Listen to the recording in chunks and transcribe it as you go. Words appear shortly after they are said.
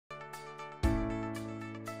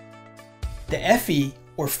The FE,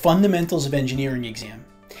 or Fundamentals of Engineering exam,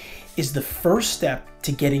 is the first step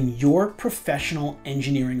to getting your professional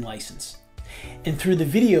engineering license. And through the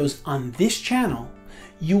videos on this channel,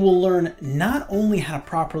 you will learn not only how to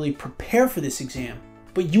properly prepare for this exam,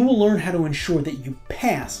 but you will learn how to ensure that you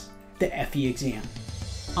pass the FE exam.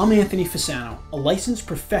 I'm Anthony Fasano, a licensed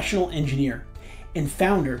professional engineer and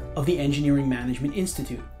founder of the Engineering Management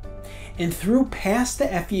Institute. And through Pass the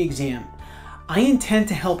FE exam, I intend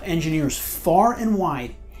to help engineers far and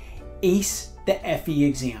wide ace the FE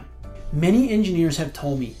exam. Many engineers have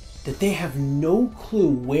told me that they have no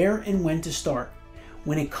clue where and when to start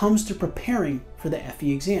when it comes to preparing for the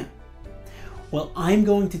FE exam. Well, I'm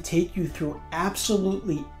going to take you through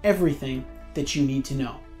absolutely everything that you need to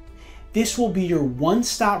know. This will be your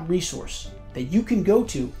one-stop resource that you can go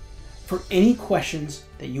to for any questions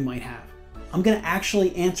that you might have. I'm going to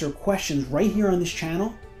actually answer questions right here on this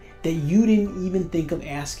channel that you didn't even think of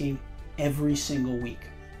asking every single week.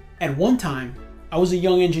 At one time, I was a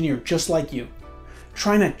young engineer just like you,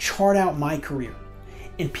 trying to chart out my career.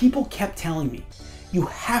 And people kept telling me, you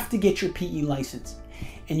have to get your PE license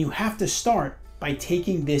and you have to start by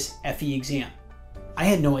taking this FE exam. I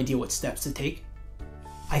had no idea what steps to take.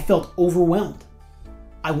 I felt overwhelmed.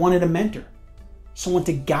 I wanted a mentor, someone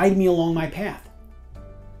to guide me along my path,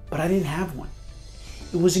 but I didn't have one.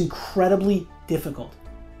 It was incredibly difficult,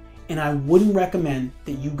 and I wouldn't recommend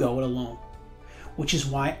that you go it alone, which is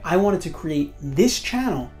why I wanted to create this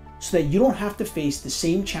channel so that you don't have to face the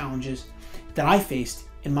same challenges that I faced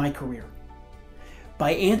in my career.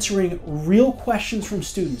 By answering real questions from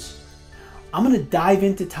students, I'm going to dive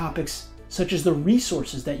into topics such as the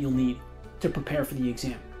resources that you'll need to prepare for the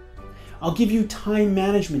exam. I'll give you time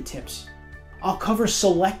management tips. I'll cover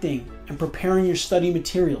selecting and preparing your study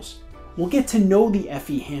materials. We'll get to know the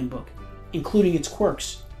FE handbook, including its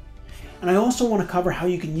quirks. And I also want to cover how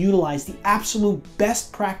you can utilize the absolute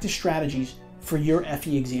best practice strategies for your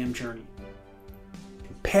FE exam journey.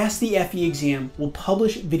 Pass the FE exam will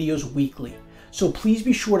publish videos weekly, so please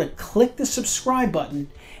be sure to click the subscribe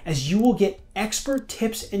button as you will get expert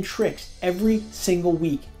tips and tricks every single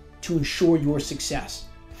week to ensure your success.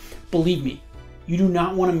 Believe me, you do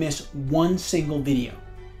not want to miss one single video.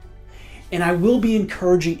 And I will be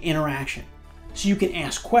encouraging interaction, so you can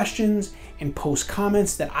ask questions and post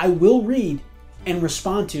comments that I will read and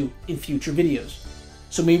respond to in future videos.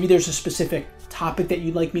 So maybe there's a specific topic that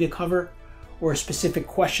you'd like me to cover or a specific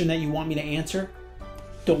question that you want me to answer.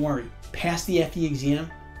 Don't worry, Pass the FE exam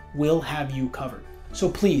will have you covered. So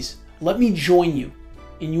please, let me join you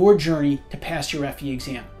in your journey to pass your FE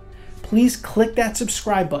exam. Please click that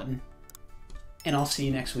subscribe button, and I'll see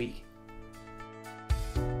you next week.